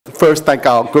first thank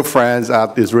our good friends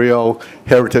at Israel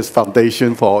Heritage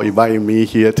Foundation for inviting me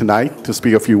here tonight to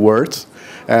speak a few words.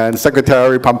 And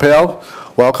Secretary Pompeo,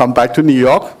 welcome back to New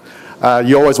York.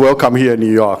 You're always welcome here in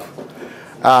New York.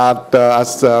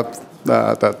 As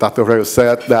Dr. Ray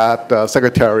said, that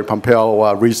Secretary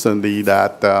Pompeo recently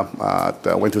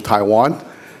went to Taiwan,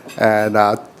 and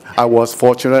I was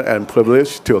fortunate and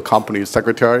privileged to accompany the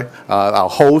Secretary. Our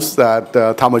host,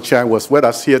 Thomas Chiang, was with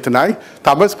us here tonight.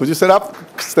 Thomas, could you stand up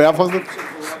for us?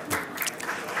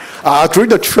 During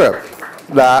the trip,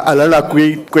 I learned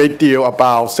a great deal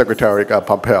about Secretary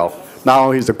Pompeo.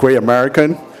 Now he's a great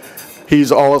American.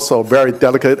 He's also very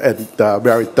delicate and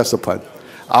very disciplined.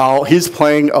 His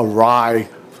plane arrived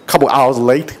a couple hours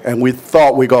late, and we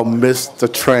thought we were going to miss the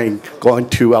train going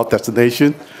to our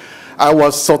destination. I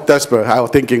was so desperate. I was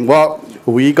thinking, well,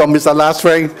 we going to miss our last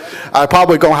train. I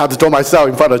probably going to have to throw myself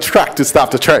in front of the track to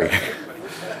stop the train.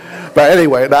 But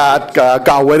anyway,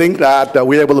 God willing,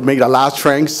 we were able to make the last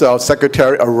train. So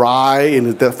Secretary arrived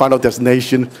in the final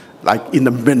destination like in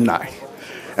the midnight.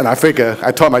 And I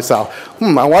told myself,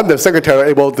 I wonder if Secretary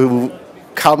able to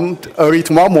come early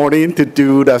tomorrow morning to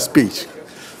do the speech.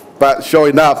 But sure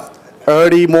enough,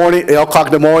 early morning, 8 o'clock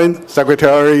in the morning,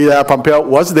 Secretary Pompeo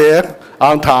was there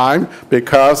on time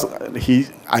because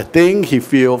I think he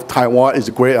feels Taiwan is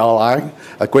a great ally,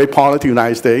 a great partner to the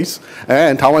United States,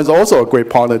 and Taiwan is also a great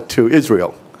partner to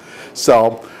Israel.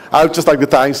 So I would just like to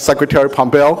thank Secretary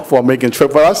Pompeo for making a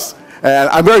trip for us. And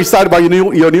I'm very excited about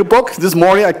your new book. This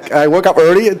morning, I woke up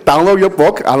early, download your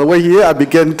book. On the way here, I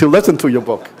began to listen to your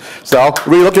book. So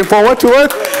really looking forward to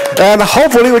it. And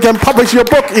hopefully we can publish your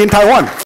book in Taiwan.